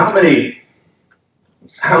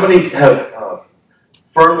How many have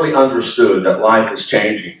firmly understood that life is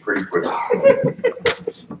changing pretty quickly?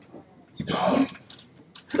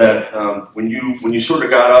 That when you sort of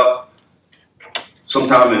got up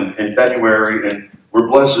sometime in February, and we're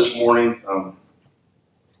blessed this morning.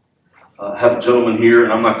 Have a gentleman here,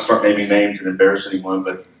 and I'm not going to start naming names and embarrass anyone,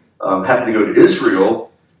 but happened to go to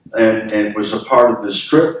Israel and was a part of this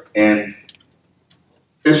trip. And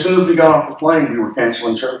as soon as we got off the plane, we were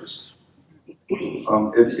canceling services.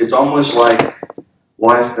 It's almost like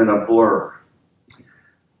life's been a blur.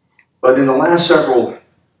 But in the last several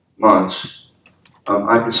months,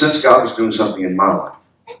 I could sense God was doing something in my life.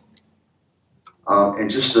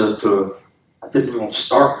 And just I typically don't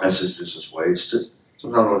start messages this way.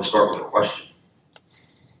 Sometimes I want to start with a question.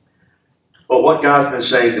 But what God's been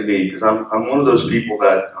saying to me, because I'm one of those people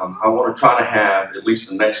that I want to try to have at least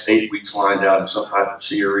the next 8 weeks lined out in some type of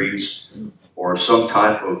series or some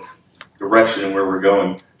type of direction in where we're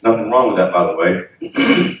going. Nothing wrong with that, by the way.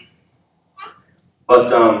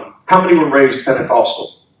 But how many were raised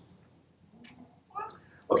Pentecostal?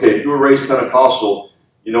 Okay, if you were raised Pentecostal,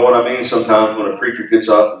 you know what I mean sometimes when a preacher gets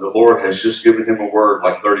up and the Lord has just given him a word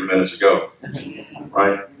like 30 minutes ago.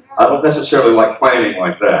 Right? I don't necessarily like planning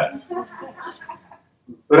like that.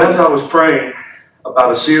 But as I was praying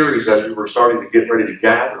about a series as we were starting to get ready to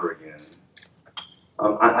gather again,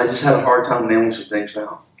 I just had a hard time nailing some things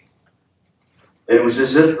down. And it was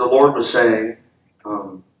as if the Lord was saying,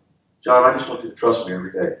 John, I just want you to trust me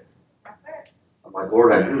every day. I'm like,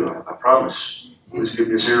 Lord, I do. I promise. Please give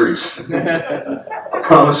me a series. I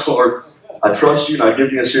promise, Lord. I trust you, and I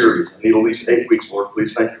give you a series. I need at least 8 weeks, Lord.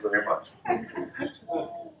 Please, thank you very much.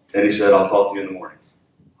 And he said, I'll talk to you in the morning.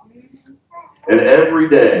 And every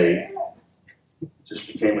day just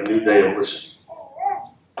became a new day of listening.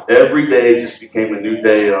 Every day just became a new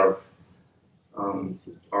day of, all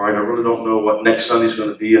right, I really don't know what next Sunday's going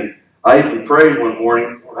to be. And I even prayed one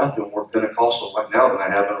morning, Lord, I feel more Pentecostal right now than I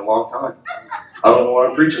have in a long time. I don't know what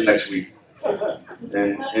I'm preaching next week.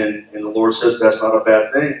 And the Lord says that's not a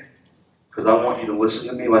bad thing, because I want you to listen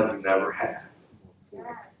to me like you never have.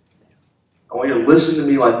 I want you to listen to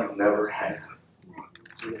me like you never have.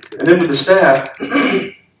 And then with the staff,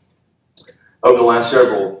 over the last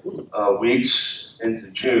several weeks into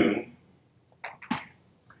June,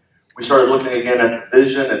 we started looking again at the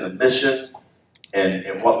vision and the mission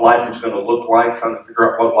and what life was going to look like, trying to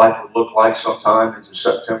figure out what life would look like sometime into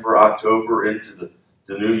September, October, into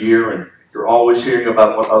the new year. And you're always hearing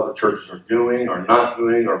about what other churches are doing or not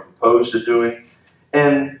doing or propose to doing.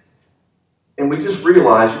 And we just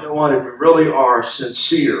realized, you know what, if we really are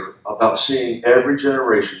sincere about seeing every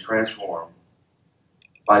generation transformed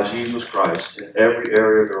by Jesus Christ in every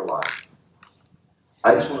area of their life,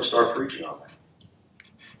 I just want to start preaching on that.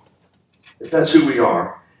 If that's who we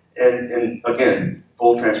are, and again,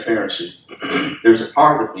 full transparency, there's a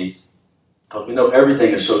part of me, because we know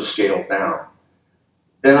everything is so scaled down.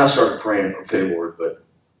 Then I started praying, okay, Lord, but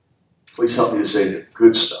please help me to say the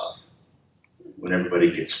good stuff when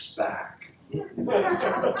everybody gets back.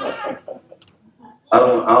 I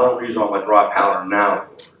don't use all my dry powder now,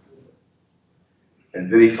 Lord.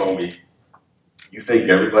 And then he told me, you think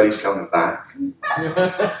everybody's coming back?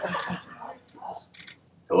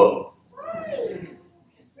 Hello?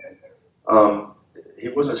 He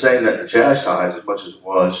wasn't saying that to chastise as much as it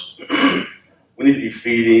was, we need to be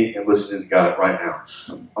feeding and listening to God right now.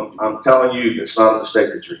 I'm telling you, it's not a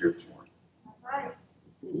mistake that you're here this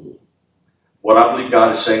morning. What I believe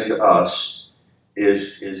God is saying to us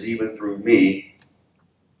is even through me,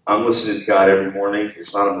 I'm listening to God every morning.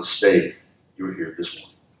 It's not a mistake you're here this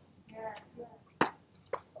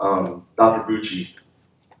morning. Dr. Bucci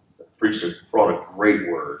brought a great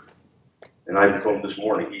word. And I even told him this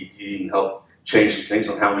morning, he even helped change some things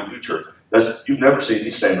on how we do church. You've never seen me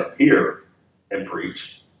stand up here and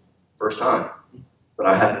preach. First time. But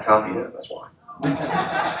I have to copy him, that's why.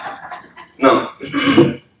 No.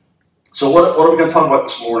 So what are we going to talk about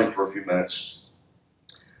this morning for a few minutes?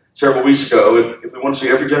 Several weeks ago, if we want to see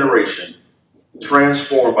every generation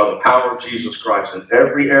transformed by the power of Jesus Christ in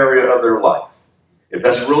every area of their life, if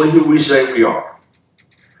that's really who we say we are,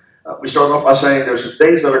 we start off by saying there's some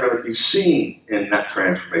things that are going to be seen in that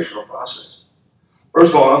transformational process.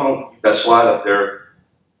 First of all, I don't know if you keep that slide up there.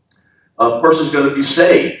 A person's going to be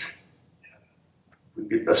saved. We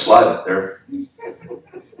can get that slide up there.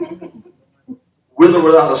 With or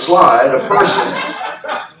without a slide, a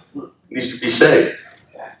person needs to be saved.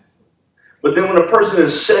 But then when a person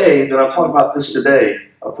is saved, and I'm talking about this today,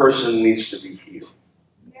 a person needs to be healed.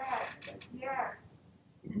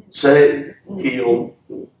 Saved, healed.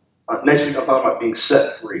 Next week I'm talking about being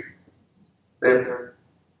set free. Stay up there.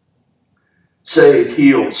 saved,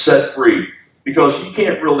 healed, set free. Because you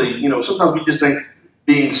can't really, sometimes we just think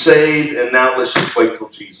being saved and now let's just wait till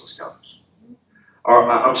Jesus comes. Or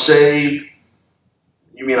I'm saved.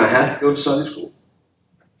 You mean I have to go to Sunday school?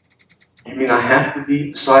 You mean I have to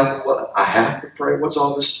be discipled? What? I have to pray? What's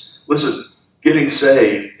all this? Listen, getting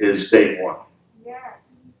saved is day one. Yeah.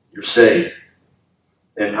 You're saved.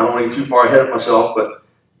 And I don't want to get too far ahead of myself, but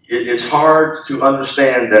it's hard to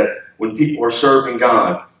understand that when people are serving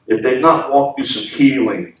God, if they've not walked through some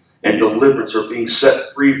healing and deliverance or being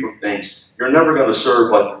set free from things, you're never going to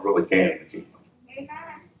serve like you really can in the kingdom.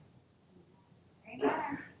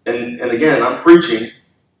 Amen. And again, I'm preaching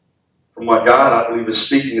from what God, I believe, is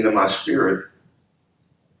speaking into my spirit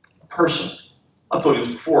personally. I've told you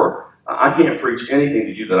this before. I can't preach anything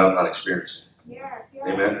to you that I'm not experiencing. Yeah.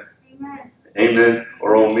 Amen. Amen. Amen.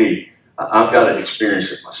 Or on me. I've got to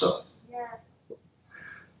experience it myself. Yeah.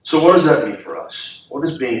 So what does that mean for us? What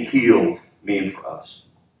does being healed mean for us?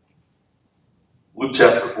 Luke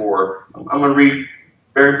chapter 4. I'm going to read a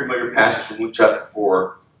very familiar passage from Luke chapter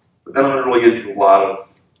 4, but then I'm going to really get into a lot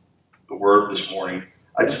of the word this morning.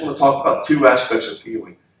 I just want to talk about two aspects of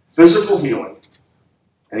healing. Physical healing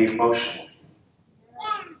and emotional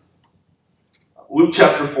healing. Luke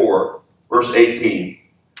chapter 4, verse 18.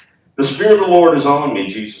 The Spirit of the Lord is on me,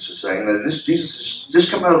 Jesus is saying. That Jesus has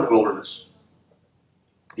just come out of the wilderness.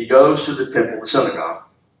 He goes to the temple, the synagogue.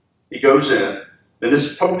 He goes in. And this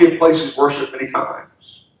is probably a place he's worshipped many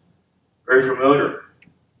times. Very familiar.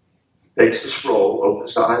 Takes the scroll,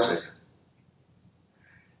 opens to Isaiah.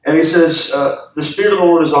 And he says, the Spirit of the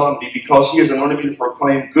Lord is on me because he has anointed me to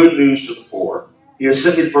proclaim good news to the poor. He has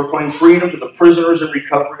sent me to proclaim freedom to the prisoners and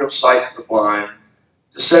recovery of sight to the blind,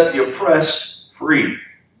 to set the oppressed free,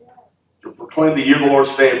 to proclaim the year of the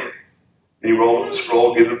Lord's favor. And he rolled up the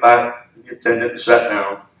scroll, gave it back to the attendant, and sat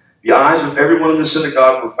down. The eyes of everyone in the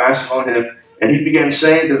synagogue were fastened on him, and he began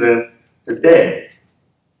saying to them, today,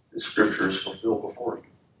 the scripture is fulfilled before you.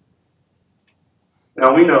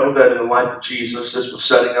 Now we know that in the life of Jesus, this was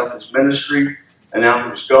setting up his ministry, and now he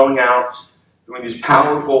was going out, doing these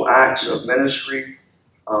powerful acts of ministry,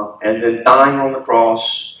 and then dying on the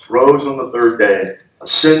cross, rose on the third day,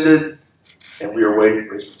 ascended, and we are waiting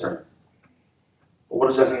for his return. But what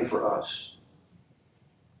does that mean for us?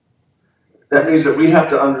 That means that we have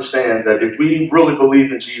to understand that if we really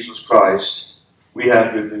believe in Jesus Christ, we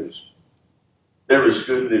have good news. There is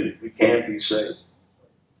good news. We can be saved.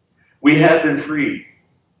 We have been freed.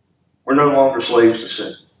 We're no longer slaves to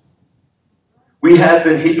sin. We have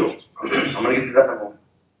been healed. I'm going to get to that in a moment.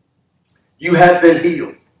 You have been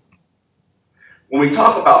healed. When we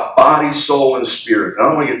talk about body, soul, and spirit, and I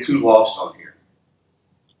don't want to get too lost on here.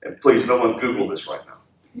 And please, no one Google this right now.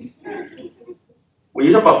 When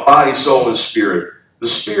you talk about body, soul, and spirit, the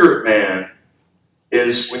spirit man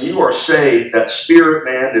is, when you are saved, that spirit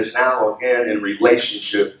man is now again in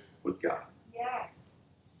relationship with God. Yeah.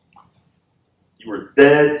 You were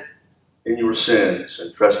dead in your sins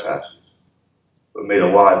and trespasses, but made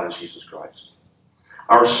alive in Jesus Christ.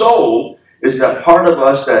 Our soul is that part of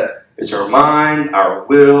us that it's our mind, our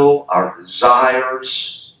will, our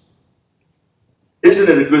desires. Isn't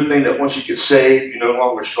it a good thing that once you get saved, you no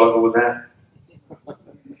longer struggle with that?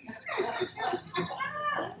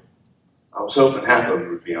 I was hoping half of you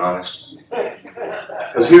would be honest.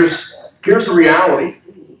 Because here's the reality.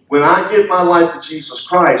 When I give my life to Jesus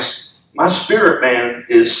Christ, my spirit man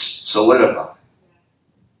is solidified.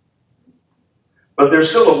 But there's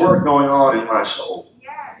still a work going on in my soul.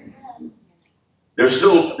 There's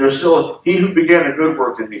still he who began a good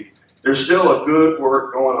work in me. There's still a good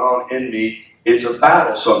work going on in me. It's a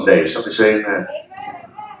battle some days. Somebody say amen.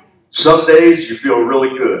 Some days you feel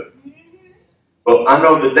really good. But I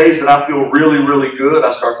know the days that I feel really, really good, I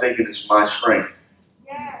start thinking it's my strength.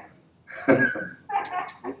 Yeah.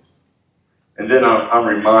 And then I'm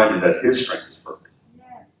reminded that his strength is perfect.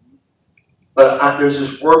 Yeah. But there's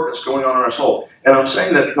this work that's going on in our soul. And I'm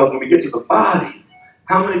saying that because when we get to the body,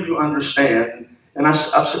 how many of you understand? And I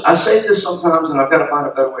say this sometimes, and I've got to find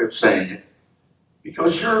a better way of saying it.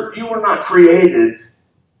 Because you were not created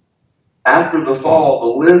after the fall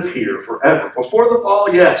to live here forever. Before the fall,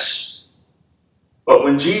 yes. But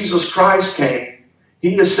when Jesus Christ came,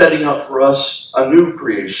 he is setting up for us a new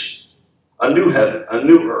creation, a new heaven, a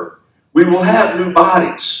new earth. We will have new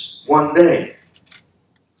bodies one day.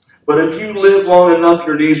 But if you live long enough,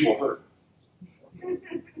 your knees will hurt.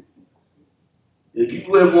 If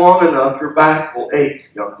you live long enough, your back will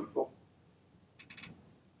ache, young people.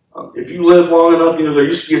 If you live long enough, there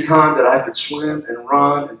used to be a time that I could swim and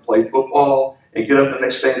run and play football and get up the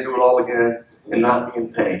next day and do it all again and not be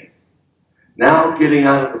in pain. Now getting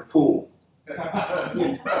out of the pool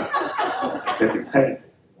It can be painful.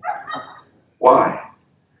 Why?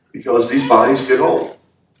 Because these bodies get old.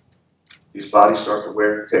 These bodies start to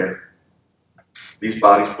wear and tear. These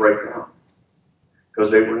bodies break down.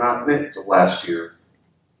 Because they were not meant to last here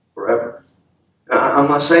forever. Now, I'm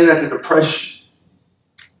not saying that to depress you.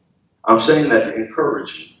 I'm saying that to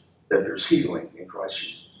encourage you that there's healing in Christ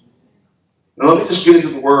Jesus. Now let me just get into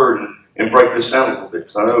the Word and break this down a little bit,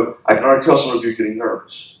 because I know I can already tell some of you are getting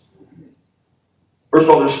nervous. First of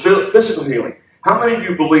all, there's physical healing. How many of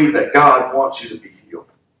you believe that God wants you to be healed?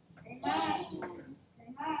 I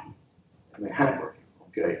mean, half of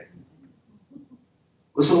you. Okay.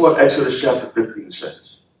 Listen to what Exodus chapter 15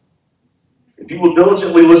 says. If you will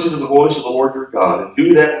diligently listen to the voice of the Lord your God, and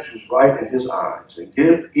do that which is right in his eyes, and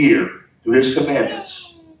give ear to his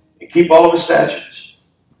commandments, and keep all of his statutes,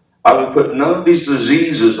 I will put none of these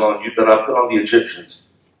diseases on you that I put on the Egyptians.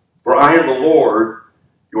 For I am the Lord,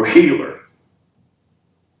 your healer.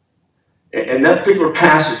 And that particular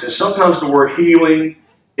passage, and sometimes the word healing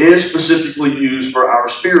is specifically used for our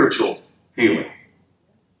spiritual healing.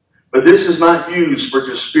 But this is not used for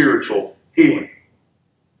just spiritual healing.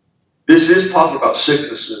 This is talking about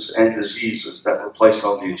sicknesses and diseases that were placed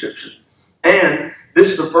on the Egyptians. And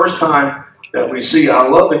this is the first time that we see, I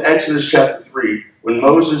love in Exodus chapter 3, when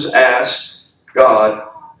Moses asked God,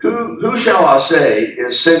 who shall I say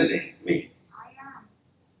is sending me?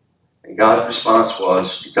 And God's response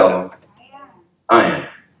was, you tell him, I am.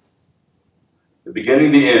 The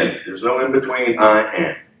beginning, the end. There's no in between, I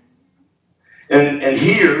am. And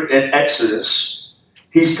here in Exodus,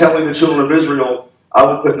 he's telling the children of Israel, I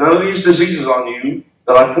will put none of these diseases on you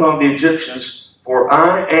that I put on the Egyptians, for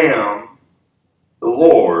I am the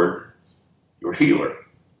Lord, your healer.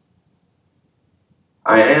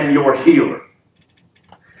 I am your healer.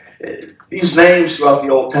 These names throughout the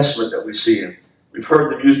Old Testament that we see, and we've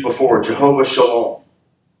heard them used before, Jehovah Shalom.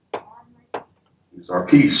 He is our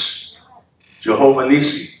peace. Jehovah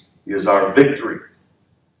Nissi, he is our victory.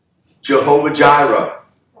 Jehovah Jireh,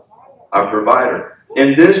 our provider.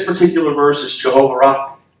 In this particular verse, it's Jehovah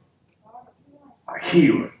Rapha, our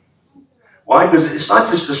healer. Why? Because it's not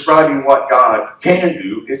just describing what God can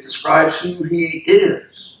do, it describes who he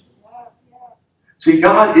is. See,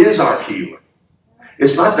 God is our healer.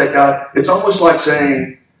 It's not that God, it's almost like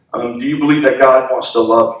saying, do you believe that God wants to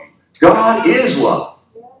love you? God is love.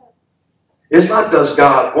 It's not does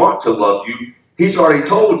God want to love you. He's already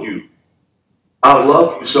told you, I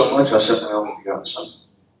love you so much I sent my only begotten Son.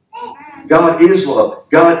 God is love.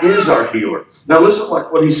 God is our healer. Now listen to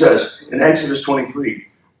what he says in Exodus 23.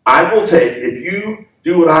 I will take, if you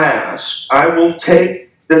do what I ask, I will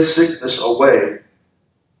take this sickness away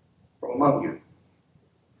from among you.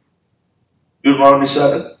 Deuteronomy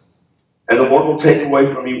 7. And the Lord will take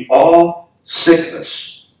away from you all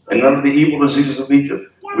sickness and none of the evil diseases of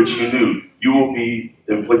Egypt, which you knew. You will be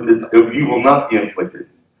inflicted, you will not be inflicted.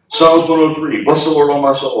 Psalms 103. Bless the Lord, O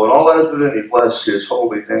my soul, and all that is within me. Bless his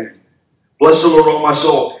holy name. Bless the Lord, O my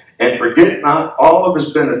soul, and forget not all of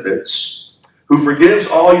his benefits, who forgives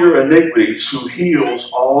all your iniquities, who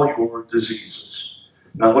heals all your diseases.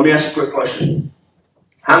 Now, let me ask a quick question.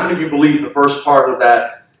 How many of you believe the first part of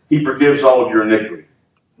that, he forgives all of your iniquity?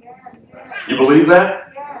 You believe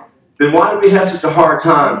that? Then why do we have such a hard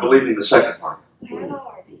time believing the second part?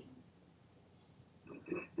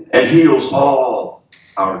 And heals all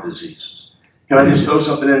our diseases. Can I just throw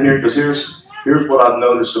something in here? Because here's what I've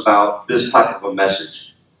noticed about this type of a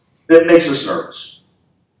message. It makes us nervous.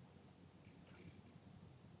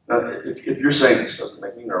 Now, if you're saying this doesn't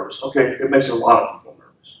make me nervous, okay, it makes a lot of people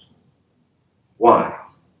nervous. Why?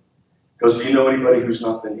 Because do you know anybody who's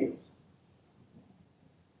not been healed?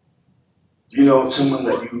 Do you know someone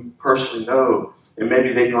that you personally know, and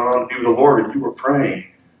maybe they've gone on to be with the Lord, and you were praying,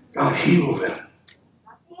 God, heal them.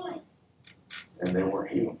 And they weren't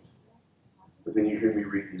healed. But then you hear me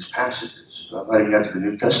read these passages. I've not even got to the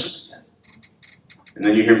New Testament yet. And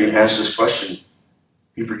then you hear me ask this question.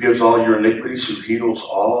 He forgives all your iniquities, who heals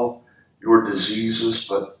all your diseases,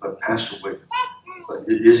 but Pastor Wick, but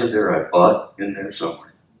isn't there a but in there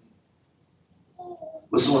somewhere?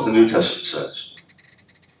 Listen to what the New Testament says.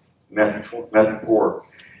 Matthew 4.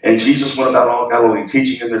 And Jesus went about all Galilee,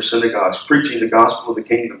 teaching in their synagogues, preaching the gospel of the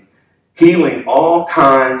kingdom, healing all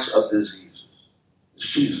kinds of diseases. It's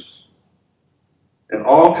Jesus. And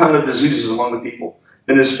all kinds of diseases among the people.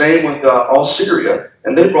 Then his fame went throughout all Syria,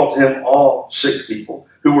 and they brought to him all sick people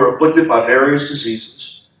who were afflicted by various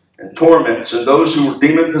diseases and torments, and those who were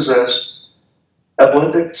demon-possessed,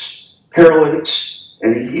 epileptics, paralytics,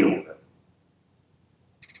 and he healed them.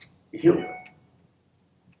 He healed them.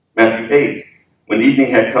 Matthew 8. When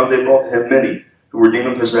evening had come, they brought to him many who were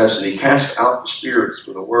demon-possessed, and he cast out the spirits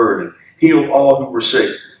with a word and healed all who were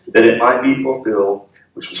sick, that it might be fulfilled,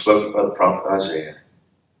 which was spoken by the prophet Isaiah.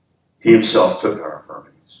 He himself took our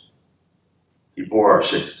infirmities. He bore our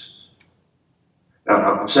sicknesses.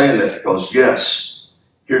 Now, I'm saying that because, yes,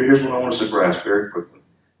 here's what I want us to grasp very quickly.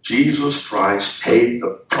 Jesus Christ paid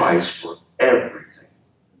the price for everything.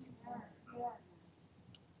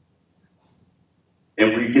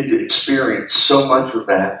 And we get to experience so much of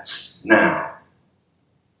that now.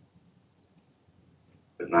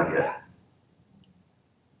 But not yet.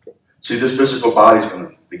 See, this physical body is going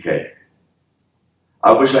to decay.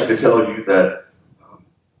 I wish I could tell you that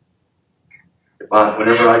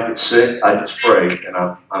whenever I get sick, I just pray and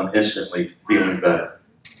I'm instantly feeling better.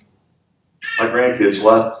 My grandkids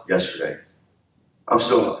left yesterday. I'm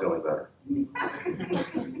still not feeling better.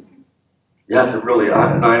 You have to really,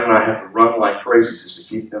 Nine and I have to run like crazy just to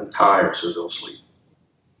keep them tired so they'll sleep.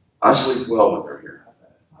 I sleep well when they're here.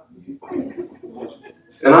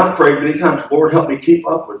 And I've prayed many times, Lord, help me keep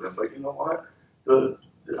up with them. But you know what?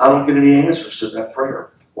 I don't get any answers to that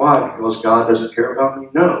prayer. Why? Because God doesn't care about me?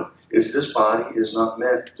 No. It's this body is not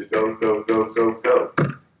meant to go.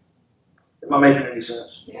 Am I making any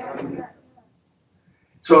sense? Yeah.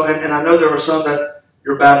 So, and I know there are some that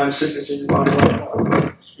you're battling sickness in your body right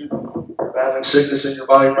now. You're battling sickness in your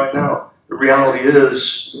body right now. The reality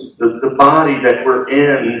is, the body that we're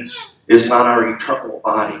in is not our eternal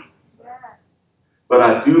body. But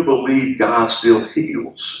I do believe God still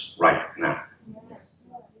heals right now.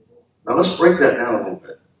 Now let's break that down a little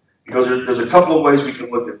bit. Because there's a couple of ways we can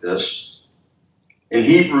look at this. In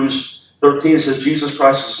Hebrews 13 it says Jesus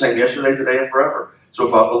Christ is the same yesterday, today, and forever. So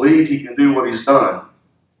if I believe he can do what he's done,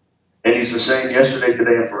 and he's the same yesterday,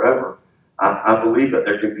 today, and forever, I believe that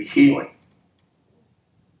there can be healing.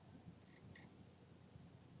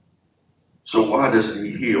 So why doesn't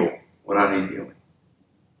he heal when I need healing?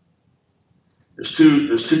 There's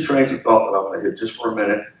two trains of thought that I want to hit just for a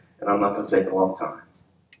minute, and I'm not going to take a long time.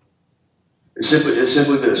 It's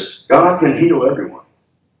simply this. God can heal everyone,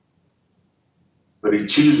 but he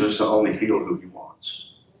chooses to only heal who he wants.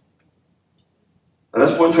 Now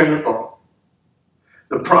that's one train of thought.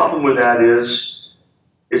 The problem with that is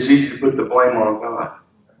it's easy to put the blame on God.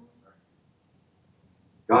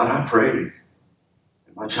 God, I prayed,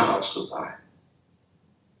 and my child still died.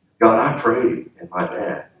 God, I prayed, and my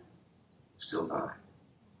dad still died.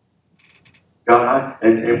 God,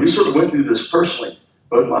 and we sort of went through this personally.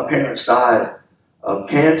 Both my parents died of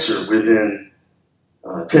cancer within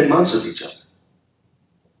 10 months of each other.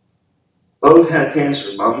 Both had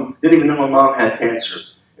cancer. Mom didn't even know my mom had cancer,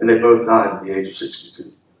 and they both died at the age of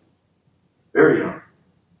 62. Very young.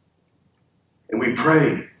 And we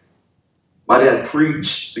prayed. My dad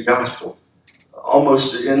preached the gospel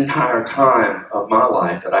almost the entire time of my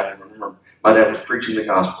life that I can remember. My dad was preaching the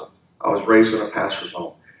gospel. I was raised in a pastor's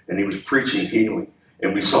home, and he was preaching healing.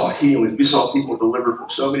 And we saw healing. We saw people delivered from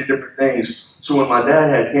so many different things. So when my dad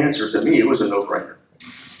had cancer, to me, it was a no-brainer.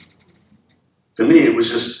 To me, it was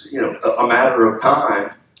just, a matter of time,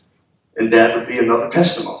 and Dad would be another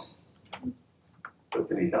testimony. But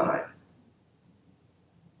then he died.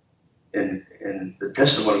 And the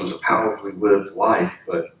testimony was a powerfully lived life,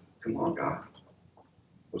 but come on, God.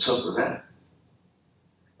 What's up with that?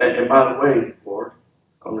 And by the way, Lord,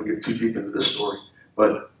 I don't want to get too deep into this story,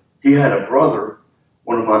 but he had a brother,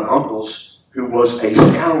 one of my uncles, who was a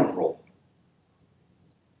scoundrel.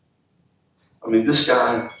 I mean, this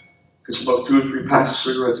guy could smoke 2 or 3 packs of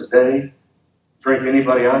cigarettes a day, drink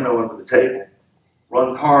anybody I know under the table,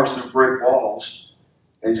 run cars through brick walls,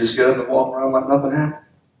 and just get up and walk around like nothing happened.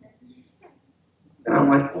 And I'm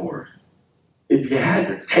like, Lord, if you had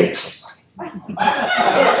to take somebody,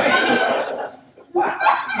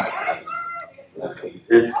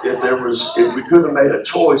 if we could have made a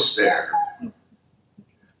choice there.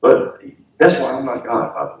 But that's why I'm not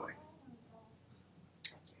God, by the way.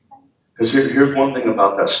 Because here's one thing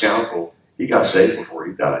about that scoundrel. He got saved before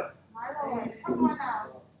he died.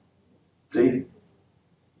 See?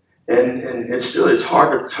 And it's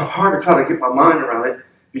hard to try to get my mind around it,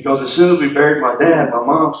 because as soon as we buried my dad, my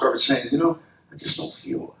mom started saying, I just don't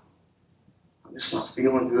feel well. I'm just not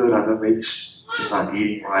feeling good. I know maybe she's just not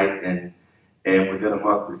eating right. And within a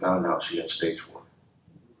month, we found out she had stage 4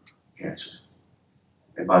 cancer.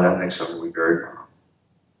 And by that next summer, we buried Mom.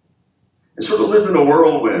 And sort of lived in a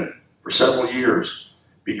whirlwind for several years,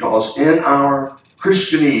 because in our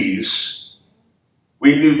Christianese,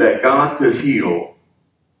 we knew that God could heal,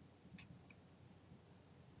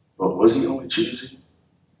 but was he only choosing?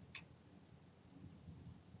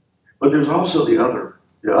 But there's also the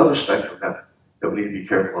other spectrum that we need to be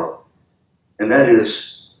careful of. And that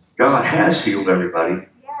is, God has healed everybody,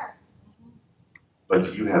 but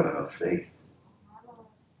do you have enough faith?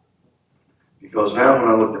 Because now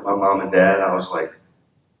when I looked at my mom and dad, I was like,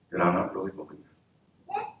 did I not really believe?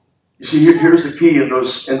 You see, here's the key in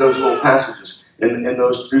those little passages, in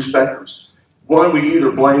those two spectrums. One, we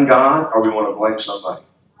either blame God or we want to blame somebody.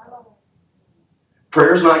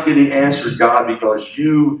 Prayer's not getting answered, God, because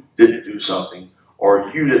you didn't do something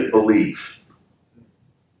or you didn't believe.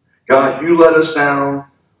 God, you let us down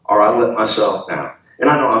or I let myself down. And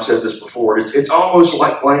I know I've said this before. It's almost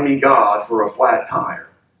like blaming God for a flat tire.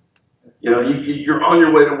 You know, you're on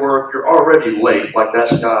your way to work. You're already late, like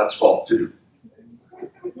that's God's fault too.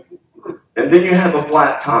 And then you have a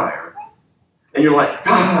flat tire. And you're like,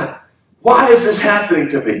 God, why is this happening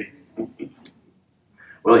to me?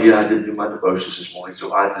 Well, yeah, I did do my devotions this morning,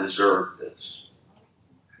 so I deserve this.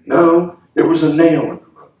 No, there was a nail in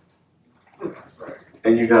the road.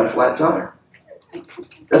 And you got a flat tire.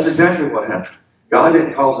 That's exactly what happened. God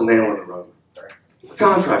didn't cause a nail in the road. The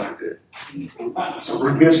contractor did. So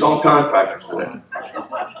we're against all contractors today.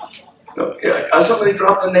 No, yeah, somebody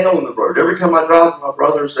dropped a nail in the road. Every time I drive with my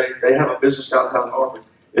brothers, they have a business downtown Norfolk.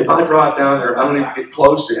 If I drive down there, I don't even get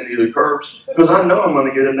close to any of the curbs because I know I'm going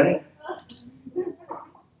to get a nail.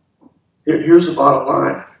 Here's the bottom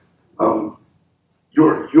line.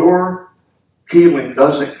 Your healing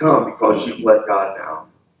doesn't come because you let God down.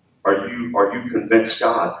 Are you convinced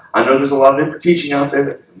God? I know there's a lot of different teaching out there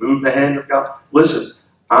that can move the hand of God. Listen,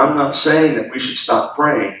 I'm not saying that we should stop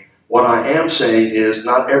praying. What I am saying is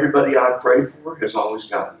not everybody I pray for has always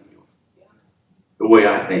gotten healed the way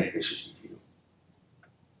I think they should be healed.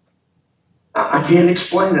 I can't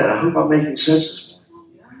explain that. I hope I'm making sense this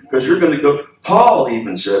morning. Because you're going to go, Paul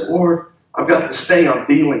even said, Lord, I've got this thing I'm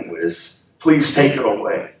dealing with. Please take it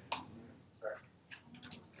away.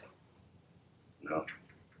 No,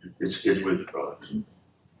 it's with you, brother.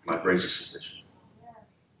 My grace is sufficient.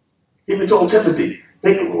 He even told Timothy,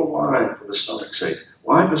 take a little wine for the stomach's sake.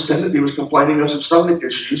 Why? Because Timothy was complaining of some stomach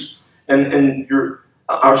issues, and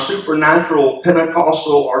our supernatural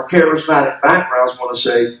Pentecostal or charismatic backgrounds want to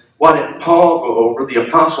say, why didn't Paul go over, the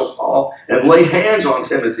Apostle Paul, and lay hands on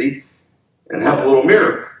Timothy and have a little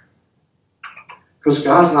miracle? Because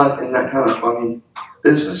God's not in that kind of funny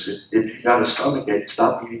business. If you got a stomach ache,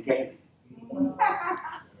 stop eating candy.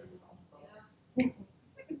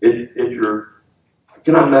 If you're,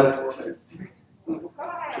 can I metaphor a minute?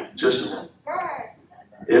 Just a minute.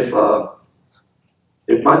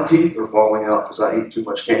 If my teeth are falling out because I eat too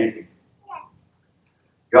much candy,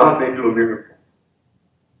 God may do a miracle.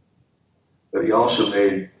 But he also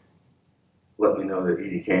may let me know that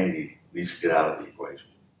eating candy needs to get out of the equation.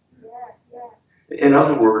 In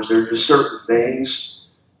other words, there are just certain things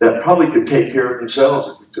that probably could take care of themselves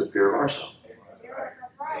if we took care of ourselves.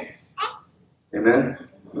 Amen?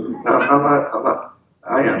 No,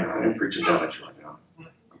 I am preaching down at you right now.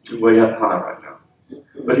 I'm too way up high right now.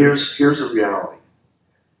 But here's the reality.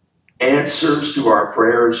 Answers to our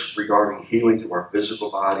prayers regarding healing to our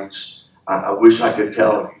physical bodies, I wish I could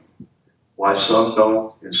tell you why some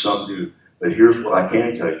don't and some do. But here's what I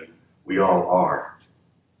can tell you. We all are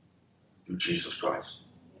through Jesus Christ.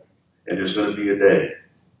 And there's going to be a day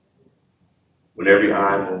when every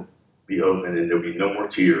eye will be open and there'll be no more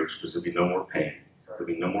tears because there'll be no more pain. There'll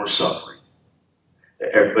be no more suffering.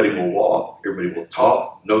 Everybody will walk. Everybody will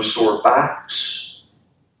talk. No sore backs.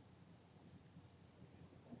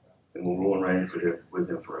 And we'll rule and reign with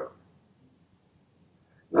him forever.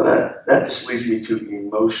 Now that just leads me to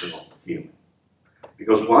emotional healing.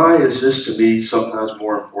 Because why is this to me sometimes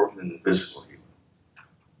more important than the physical healing?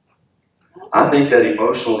 I think that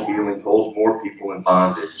emotional healing holds more people in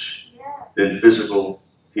bondage than physical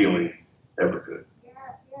healing ever could.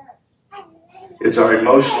 It's our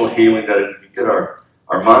emotional healing that if we get our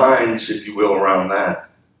minds, if you will, around that,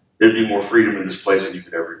 there'd be more freedom in this place than you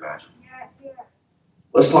could ever imagine.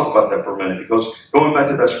 Let's talk about that for a minute, because going back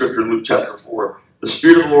to that scripture in Luke chapter 4, the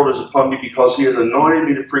Spirit of the Lord is upon me because he has anointed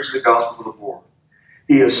me to preach the gospel to the poor.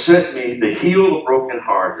 He has sent me to heal the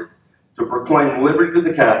brokenhearted, to proclaim liberty to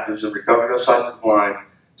the captives and recovery of sight to the blind,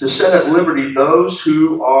 to set at liberty those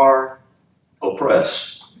who are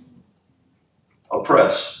oppressed.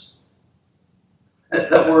 Oppressed.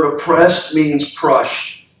 That word oppressed means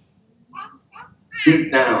crushed,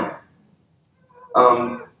 beat down,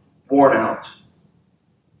 worn out,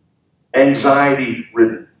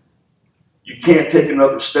 anxiety-ridden. You can't take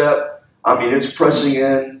another step. I mean, it's pressing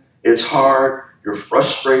in. It's hard. You're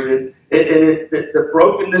frustrated. The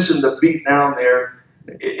brokenness and the beat down there,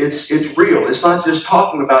 it's real. It's not just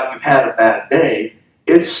talking about you've had a bad day.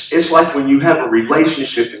 It's like when you have a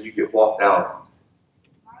relationship and you get walked out on.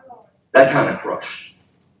 That kind of crush.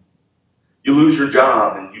 You lose your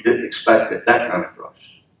job and you didn't expect it. That kind of trust.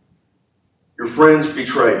 Your friends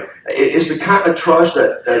betray. It's the kind of trust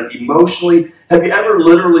that emotionally, have you ever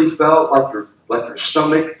literally felt like your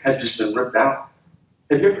stomach has just been ripped out?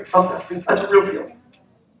 Have you ever felt that? That's a real feeling.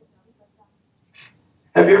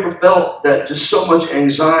 Have you ever felt that just so much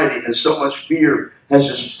anxiety and so much fear has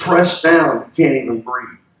just pressed down, you can't even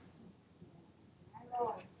breathe?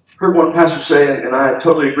 Heard one pastor say, and I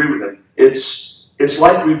totally agree with him, it's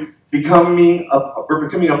like we're becoming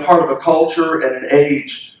a part of a culture and an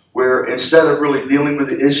age where instead of really dealing with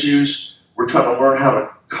the issues, we're trying to learn how to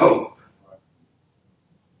cope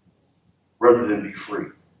rather than be free.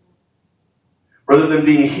 Rather than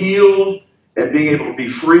being healed and being able to be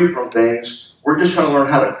free from things, we're just trying to learn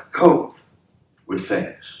how to cope with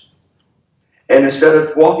things. And instead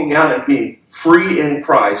of walking out and being free in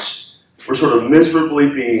Christ, we're sort of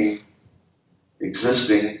miserably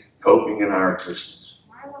coping in our existence.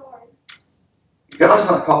 God's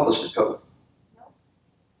not called us to cope.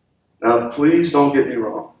 Now, please don't get me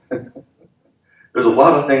wrong. There's a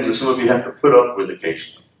lot of things that some of you have to put up with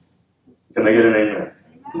occasionally. Can I get an amen?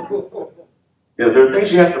 There are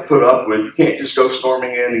things you have to put up with. You can't just go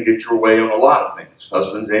storming in and get your way on a lot of things.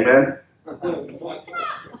 Husbands, amen?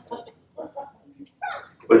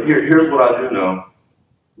 But here's what I do know.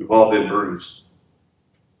 We've all been bruised.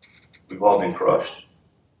 We've all been crushed.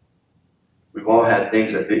 We've all had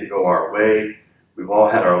things that didn't go our way. We've all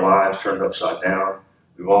had our lives turned upside down.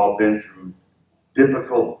 We've all been through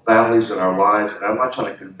difficult valleys in our lives, and I'm not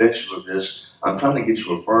trying to convince you of this. I'm trying to get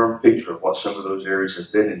you a firm picture of what some of those areas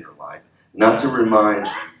have been in your life. Not to remind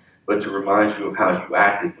you, but to remind you of how you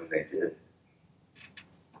acted when they did.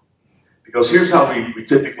 Because here's how we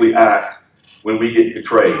typically act when we get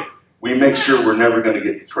betrayed. We make sure we're never going to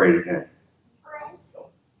get betrayed again.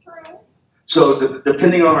 So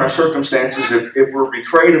depending on our circumstances, if we're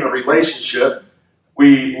betrayed in a relationship,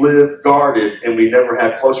 we live guarded and we never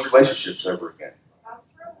have close relationships ever again.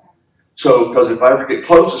 So, because if I ever get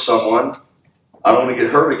close to someone, I don't want to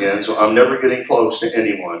get hurt again, so I'm never getting close to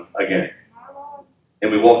anyone again.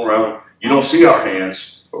 And we walk around, you don't see our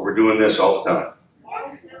hands, but we're doing this all the time.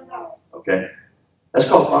 Okay? That's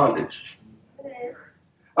called bondage.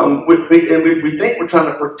 We think we're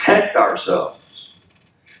trying to protect ourselves.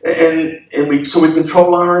 So we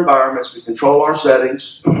control our environments, we control our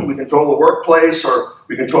settings, we control the workplace, or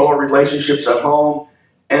we control our relationships at home,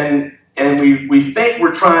 and we think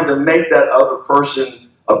we're trying to make that other person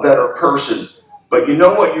a better person. But you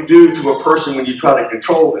know what you do to a person when you try to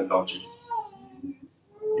control them, don't you?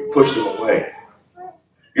 You push them away.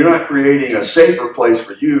 You're not creating a safer place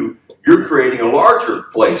for you, you're creating a larger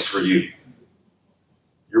place for you.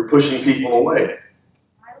 You're pushing people away.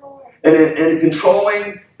 And in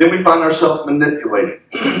controlling, then we find ourselves manipulating.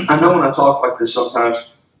 I know when I talk like this sometimes,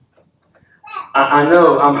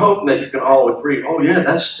 I'm hoping that you can all agree, oh yeah,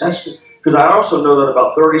 that's good. Because I also know that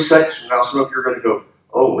about 30 seconds from now, some of you are going to go,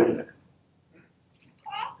 oh, wait a minute.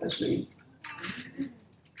 That's me.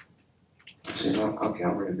 See, okay,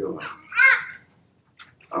 I'm going to do it.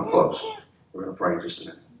 I'm close. We're going to pray in just a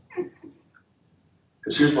minute.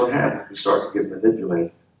 Because here's what happens. We start to get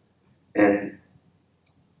manipulated. And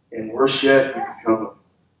worse yet, we become a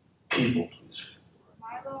people pleaser.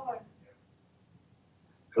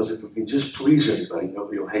 Because if we can just please everybody,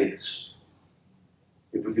 nobody will hate us.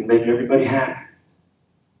 If we can make everybody happy,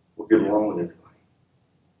 we'll get along with everybody.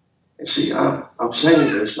 And see, I'm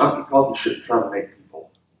saying this not because we shouldn't try to make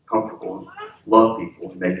people comfortable and love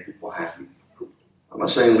people and make people happy. I'm not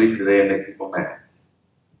saying leave today and make people mad.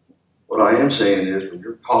 What I am saying is when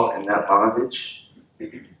you're caught in that bondage,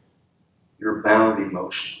 you're bound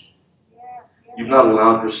emotionally. You've not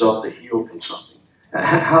allowed yourself to heal from something.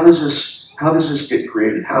 How does this get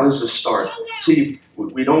created? How does this start? See,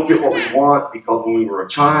 we don't get what we want because when we were a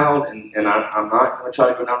child, and I'm not going to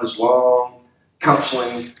try to go down this long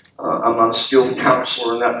counseling. I'm not a skilled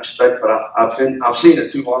counselor in that respect, but I've seen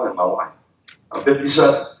it too long in my life. I'm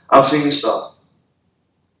 57. I've seen stuff.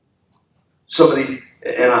 Somebody,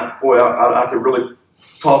 and I could really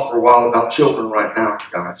talk for a while about children right now,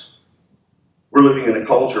 guys. We're living in a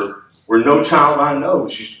culture where no child I know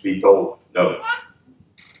used to be told no.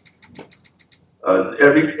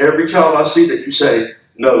 Every child I see that you say,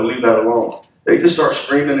 no, leave that alone, they just start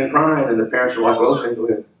screaming and crying, and the parents are like, well, okay, go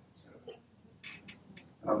ahead.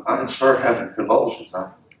 I start having convulsions.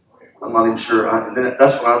 I'm not even sure.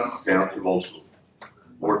 That's when I'm too old school.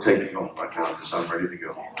 Lord, take me home right now because I'm ready to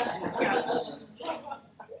go.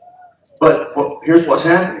 But here's what's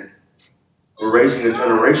happening. We're raising a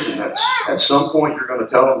generation that's at some point you're going to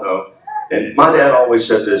tell them no. And my dad always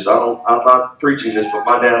said this. I'm not preaching this, but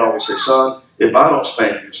my dad always said, son, if I don't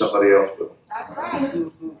spank you, somebody else will. That's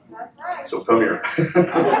right. That's right. So come here.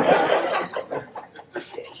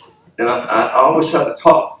 And I always try to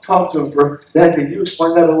talk to him for, Dad, can you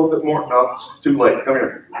explain that a little bit more? No, it's too late. Come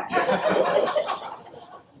here.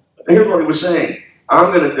 And here's what he was saying.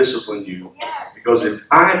 I'm going to discipline you because if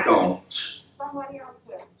I don't,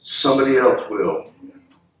 somebody else will.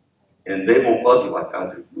 And they won't love you like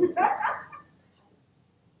I do.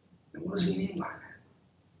 And what does he mean by that?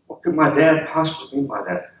 What could my dad possibly mean by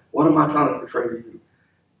that? What am I trying to portray to you?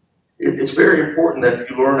 It's very important that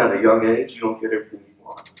you learn at a young age you don't get everything you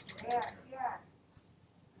want.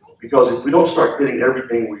 Because if we don't start getting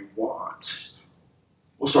everything we want,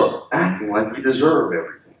 we'll start acting like we deserve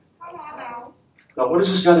everything. Now, what does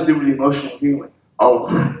this got to do with emotional healing? A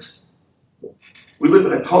lot. We live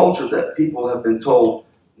in a culture that people have been told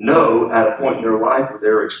no at a point in their life where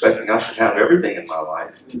they're expecting I should have everything in my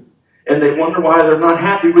life. And they wonder why they're not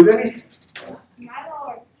happy with anything.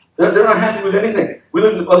 They're not happy with anything. We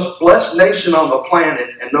live in the most blessed nation on the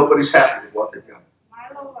planet and nobody's happy with what they've got.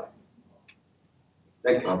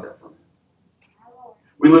 Think about that for a minute.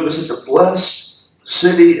 We live in such a blessed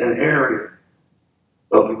city and area,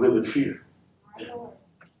 but we live in fear.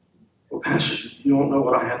 Well, Pastor, you don't know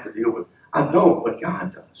what I have to deal with. I don't, but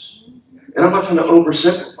God does. And I'm not trying to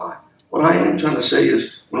oversimplify. What I am trying to say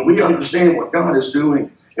is when we understand what God is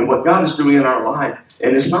doing and what God is doing in our life,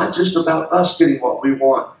 and it's not just about us getting what we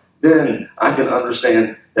want, then I can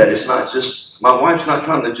understand that it's not just, my wife's not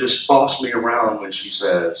trying to just boss me around when she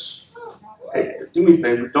says, hey, do me a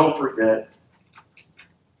favor, don't forget.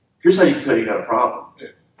 Here's how you can tell you got a problem.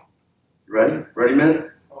 You ready? Ready,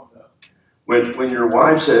 man? When your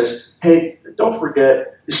wife says, hey, don't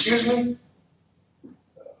forget, excuse me?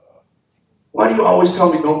 Why do you always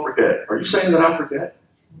tell me don't forget? Are you saying that I forget?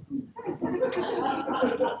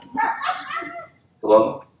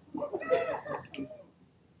 Hello?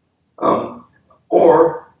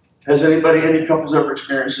 Or has any couples ever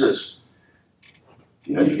experienced this?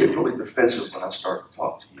 You know, you get really defensive when I start to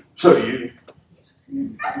talk to you. So do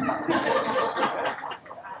you.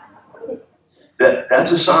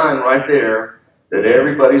 That's a sign right there that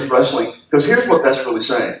everybody's wrestling. Because here's what that's really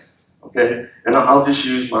saying. Okay? And I'll just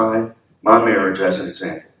use my marriage as an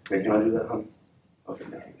example. Okay, can I do that, honey? Okay.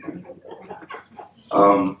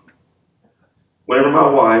 Whenever my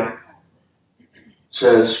wife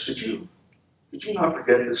says, could you not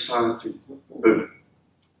forget this time to boom.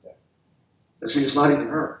 And see, it's not even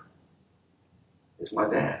her. It's my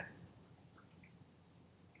dad.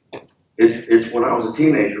 It's when I was a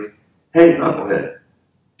teenager. Hey, knucklehead,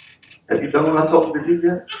 have you done what I told you to do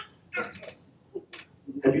yet?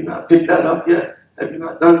 Have you not picked that up yet? Have you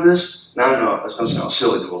not done this? Now I know that's going to sound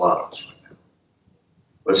silly to a lot of us right now.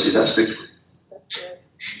 But see, that sticks with you.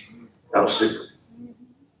 That'll stick with you.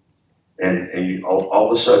 And you, all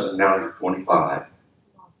of a sudden, now you're 25,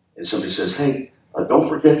 and somebody says, hey, don't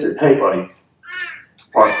forget to, hey, buddy,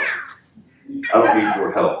 Parker, I don't need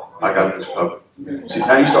your help. I got this covered. See,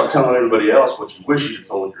 now you start telling everybody else what you wish you had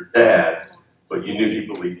told your dad, but you knew he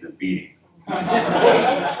believed in beating.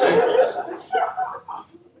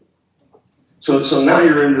 So now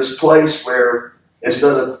you're in this place where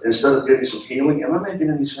instead of getting some healing, am I making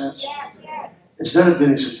any sense? Instead of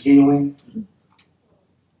getting some healing,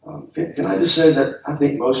 can I just say that I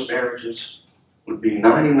think most marriages would be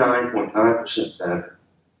 99.9% better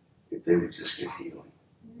if they would just get healing.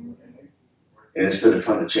 And instead of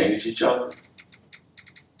trying to change each other,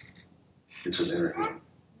 it's an inner healing.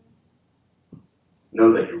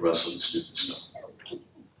 Know that you're wrestling with stupid stuff.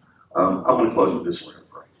 I'm going to close with this one and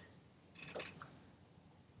pray.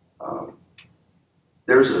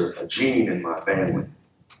 There's a gene in my family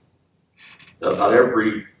that about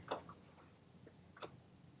every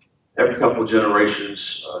couple of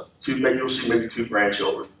generations, you'll see maybe two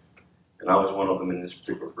grandchildren, and I was one of them in this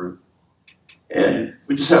particular group. And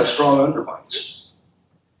we just have strong underbites.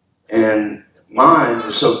 And mine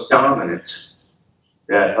was so dominant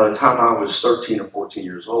that by the time I was 13 or 14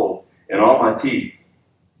 years old, and all my teeth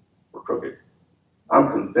were crooked, I'm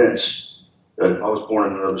convinced that if I was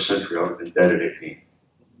born in another century, I would have been dead at 18.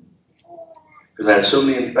 Because I had so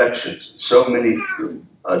many infections, and so many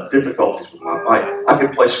difficulties with my bite. I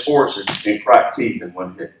could play sports and crack teeth in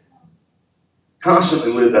one hit.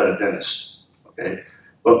 Constantly lived at a dentist. Okay,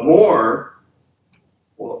 but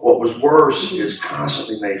what was worse is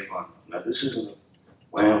constantly made fun of. Now this isn't a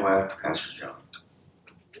wham Pastor John,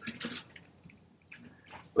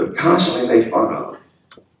 but constantly made fun of.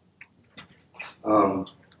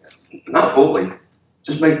 Not bullied,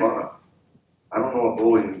 just made fun of. I don't know what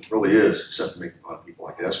bullying really is, except making fun of people,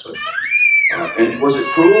 I guess. But and was it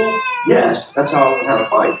cruel? Yes, that's how I learned how to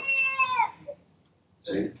fight.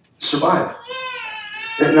 See? Survived.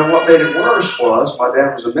 And now what made it worse was my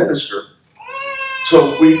dad was a minister,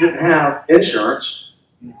 so we didn't have insurance.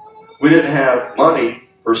 We didn't have money,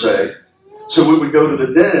 per se. So we would go to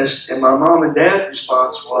the dentist, and my mom and dad's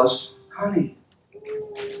response was, honey,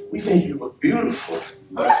 we think you look beautiful.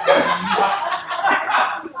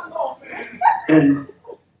 And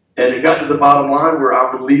it got to the bottom line where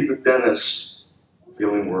I would leave the dentist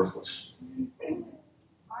feeling worthless.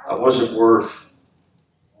 I wasn't worth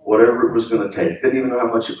whatever it was going to take. Didn't even know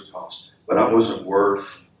how much it would cost. But I wasn't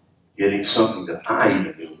worth getting something that I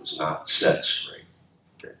even knew was not set straight.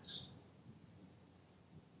 Fixed.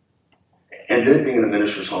 And then being in a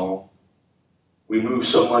minister's home, we moved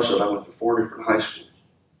so much that I went to 4 different high schools.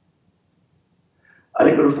 I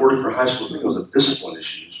didn't go to 4 different high schools because of discipline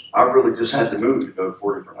issues. I really just had to move to go to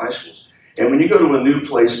 4 different high schools. And when you go to a new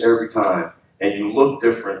place every time and you look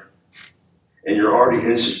different and you're already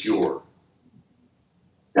insecure,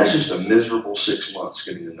 that's just a miserable 6 months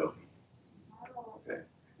getting to know people. Okay.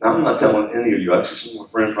 Now, I'm not telling any of you, actually some of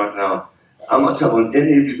my friends right now, I'm not telling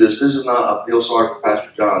any of you this. This is not a feel sorry for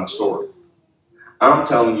Pastor John's story. I'm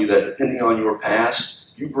telling you that depending on your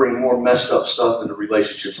past, you bring more messed up stuff into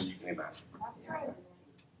relationships than you can imagine.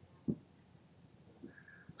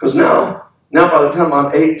 Because now by the time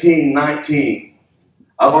I'm 18, 19,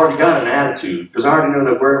 I've already got an attitude. Because I already know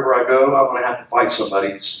that wherever I go, I'm going to have to fight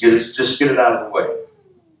somebody. Just get it out of the way.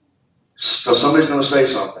 Because somebody's going to say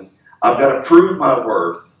something. I've got to prove my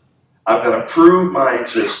worth. I've got to prove my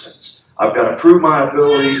existence. I've got to prove my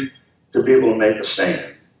ability to be able to make a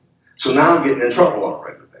stand. So now I'm getting in trouble on a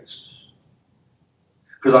regular basis.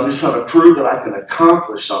 Because I'm just trying to prove that I can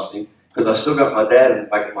accomplish something. Because I still got my dad in the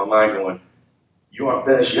back of my mind going, you aren't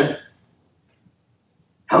finished yet.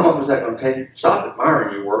 How long is that going to take? Stop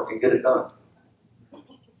admiring your work and get it done.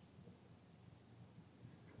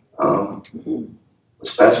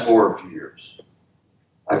 Let's fast forward a few years.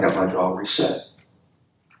 I got my jaw reset.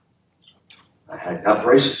 I got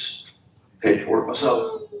braces. Paid for it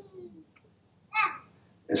myself.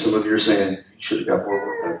 And some of you are saying, you should have got more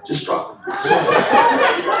work done. Just drop it.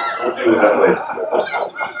 We'll deal with that later.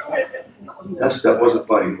 That wasn't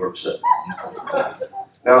funny, we're upset.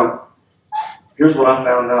 Now, here's what I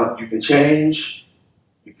found out. You can change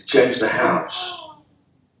the house.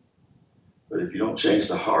 But if you don't change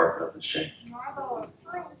the heart, nothing's changed.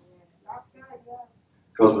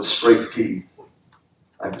 Because with straight teeth,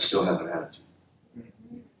 I can still have an attitude.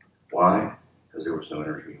 Why? Because there was no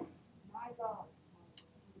inner healing.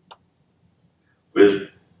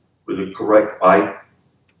 With the correct bite,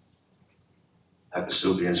 I can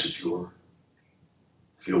still be insecure,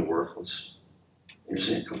 feel worthless. And you're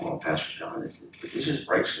saying, come on, Pastor John, it just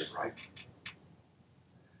breaks it, right?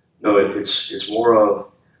 No, it's more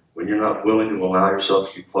of when you're not willing to allow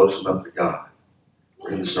yourself to get close enough to God, we're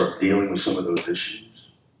going to start dealing with some of those issues.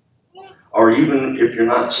 Or even if you're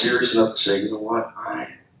not serious enough to say, you know what,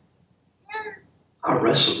 I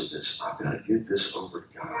wrestle with this. I've got to give this over to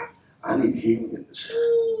God. I need healing in this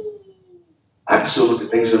area. I can still look at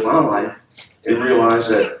things in my life and realize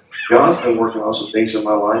that God's been working on some things in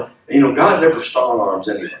my life. And God never strong arms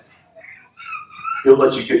anything. He'll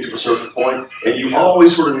let you get to a certain point, and you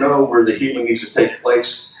always sort of know where the healing needs to take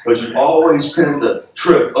place, because you always tend to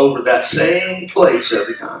trip over that same place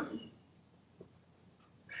every time.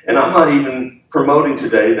 And I'm not even promoting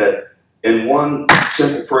today that in one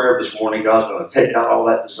simple prayer this morning, God's going to take out all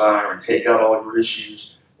that desire and take out all your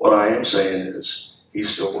issues. What I am saying is, He's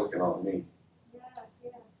still working on me.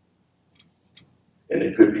 And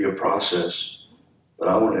it could be a process, but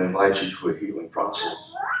I want to invite you to a healing process.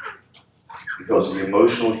 Because the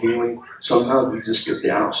emotional healing, sometimes we just get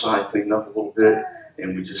the outside cleaned up a little bit,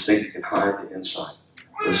 and we just think we can hide the inside.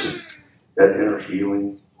 Listen, that inner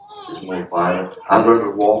healing is more vital. I'd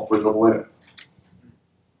rather walk with a limp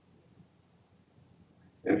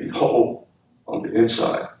and be whole on the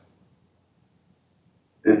inside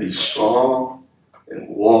than be strong and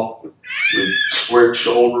walk with squared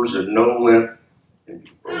shoulders and no limp and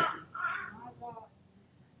be broken.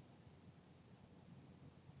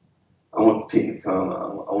 I want the team to come. I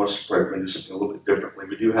want us to pray. We're going to do something a little bit differently.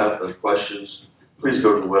 We do have the questions. Please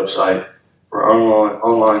go to the website for our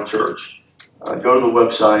online church. Go to the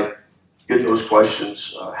website, get those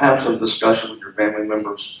questions, have some discussion with your family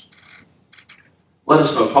members. Let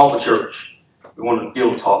us know. Call the church. We want to be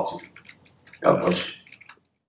able to talk to you. God bless you.